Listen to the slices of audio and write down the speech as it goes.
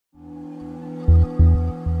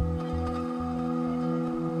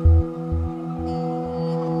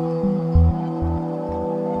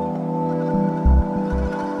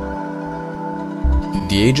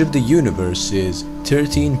the age of the universe is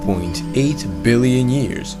 13.8 billion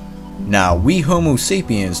years. Now, we Homo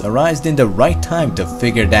sapiens arrived in the right time to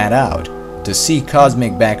figure that out, to see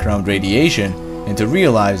cosmic background radiation, and to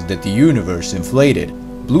realize that the universe inflated.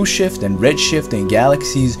 Blue shift and red shift in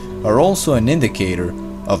galaxies are also an indicator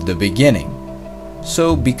of the beginning.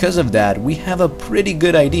 So because of that, we have a pretty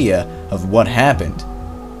good idea of what happened.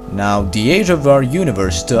 Now, the age of our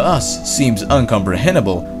universe to us seems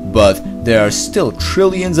incomprehensible, but there are still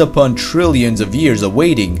trillions upon trillions of years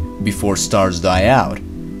awaiting before stars die out.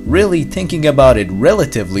 Really thinking about it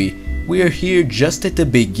relatively, we are here just at the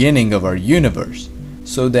beginning of our universe.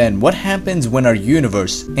 So then what happens when our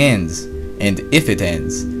universe ends, and if it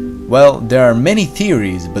ends? Well, there are many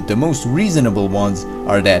theories, but the most reasonable ones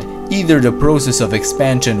are that either the process of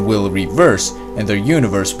expansion will reverse and the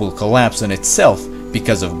universe will collapse on itself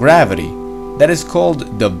because of gravity. That is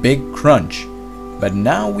called the Big Crunch. But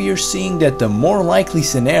now we are seeing that the more likely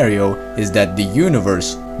scenario is that the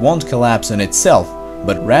universe won't collapse on itself,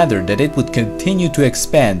 but rather that it would continue to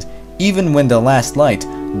expand even when the last light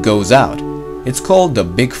goes out. It's called the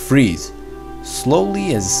Big Freeze.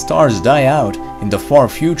 Slowly, as stars die out in the far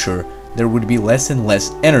future, there would be less and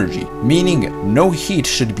less energy, meaning no heat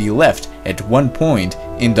should be left at one point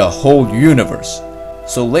in the whole universe.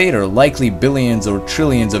 So later, likely billions or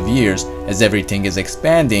trillions of years, as everything is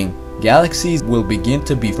expanding, galaxies will begin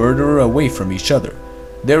to be further away from each other.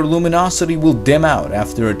 Their luminosity will dim out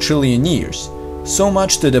after a trillion years, so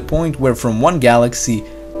much to the point where from one galaxy,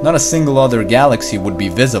 not a single other galaxy would be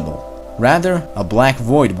visible. Rather, a black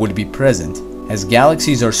void would be present, as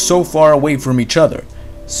galaxies are so far away from each other.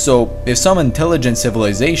 So, if some intelligent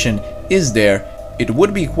civilization is there, it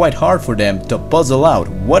would be quite hard for them to puzzle out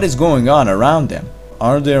what is going on around them.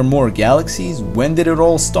 Are there more galaxies? When did it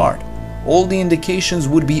all start? All the indications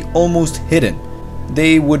would be almost hidden.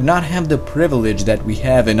 They would not have the privilege that we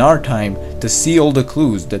have in our time to see all the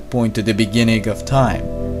clues that point to the beginning of time.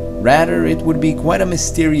 Rather, it would be quite a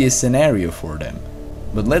mysterious scenario for them.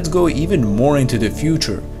 But let's go even more into the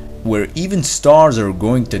future, where even stars are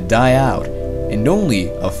going to die out, and only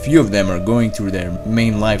a few of them are going through their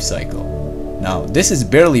main life cycle. Now, this is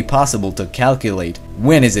barely possible to calculate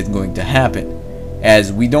when is it going to happen,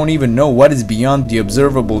 as we don't even know what is beyond the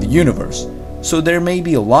observable universe. So there may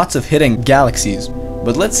be lots of hidden galaxies,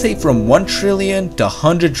 but let's say from 1 trillion to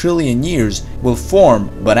 100 trillion years will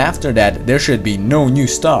form, but after that there should be no new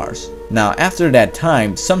stars. Now after that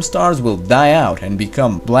time, some stars will die out and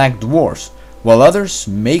become black dwarfs, while others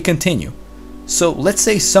may continue. So let's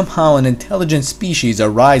say somehow an intelligent species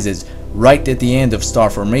arises right at the end of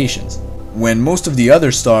star formations, when most of the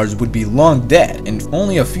other stars would be long dead and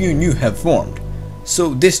only a few new have formed.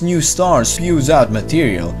 So this new star spews out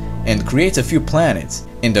material and creates a few planets,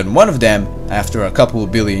 and on one of them, after a couple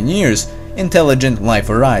of billion years, intelligent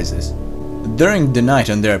life arises. During the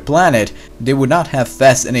night on their planet, they would not have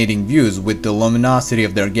fascinating views with the luminosity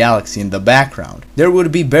of their galaxy in the background. There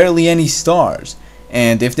would be barely any stars,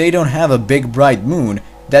 and if they don't have a big bright moon,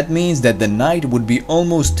 that means that the night would be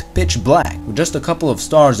almost pitch black with just a couple of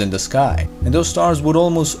stars in the sky, and those stars would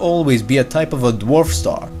almost always be a type of a dwarf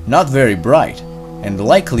star, not very bright, and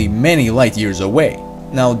likely many light years away.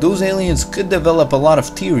 Now, those aliens could develop a lot of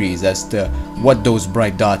theories as to what those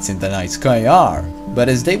bright dots in the night sky are, but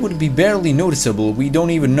as they would be barely noticeable, we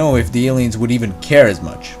don't even know if the aliens would even care as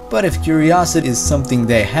much. But if curiosity is something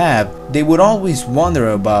they have, they would always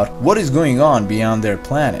wonder about what is going on beyond their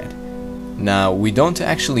planet. Now, we don't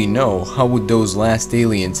actually know how would those last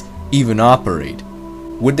aliens even operate.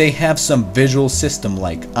 Would they have some visual system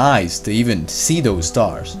like eyes to even see those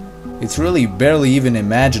stars? It's really barely even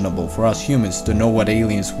imaginable for us humans to know what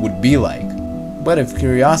aliens would be like. But if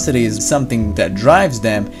curiosity is something that drives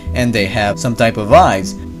them and they have some type of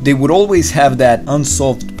eyes, they would always have that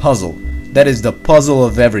unsolved puzzle. That is the puzzle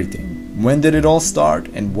of everything. When did it all start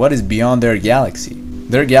and what is beyond their galaxy?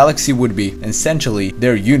 Their galaxy would be essentially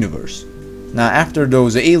their universe. Now after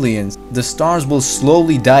those aliens, the stars will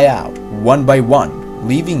slowly die out one by one,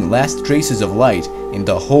 leaving last traces of light in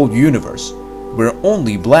the whole universe, where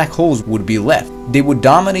only black holes would be left. They would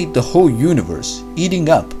dominate the whole universe, eating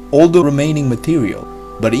up all the remaining material.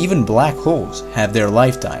 But even black holes have their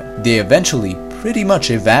lifetime. They eventually pretty much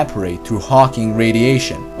evaporate through Hawking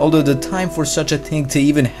radiation, although the time for such a thing to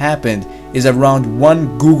even happen is around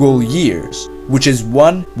 1 Google years, which is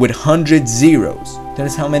 1 with 100 zeros. That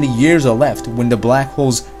is how many years are left when the black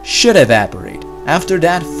holes should evaporate. After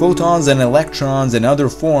that, photons and electrons and other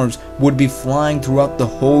forms would be flying throughout the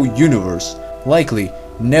whole universe, likely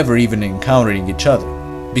never even encountering each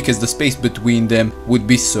other, because the space between them would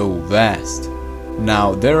be so vast.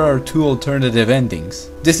 Now, there are two alternative endings.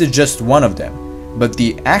 This is just one of them. but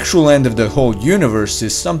the actual end of the whole universe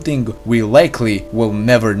is something we likely will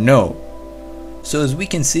never know. So as we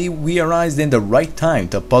can see, we arrived in the right time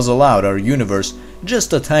to puzzle out our universe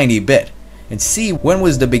just a tiny bit and see when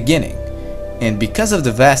was the beginning. And because of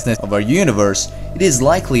the vastness of our universe, it is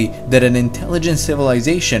likely that an intelligent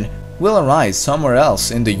civilization will arise somewhere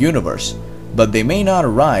else in the universe, but they may not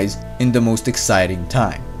arise in the most exciting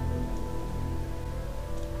time.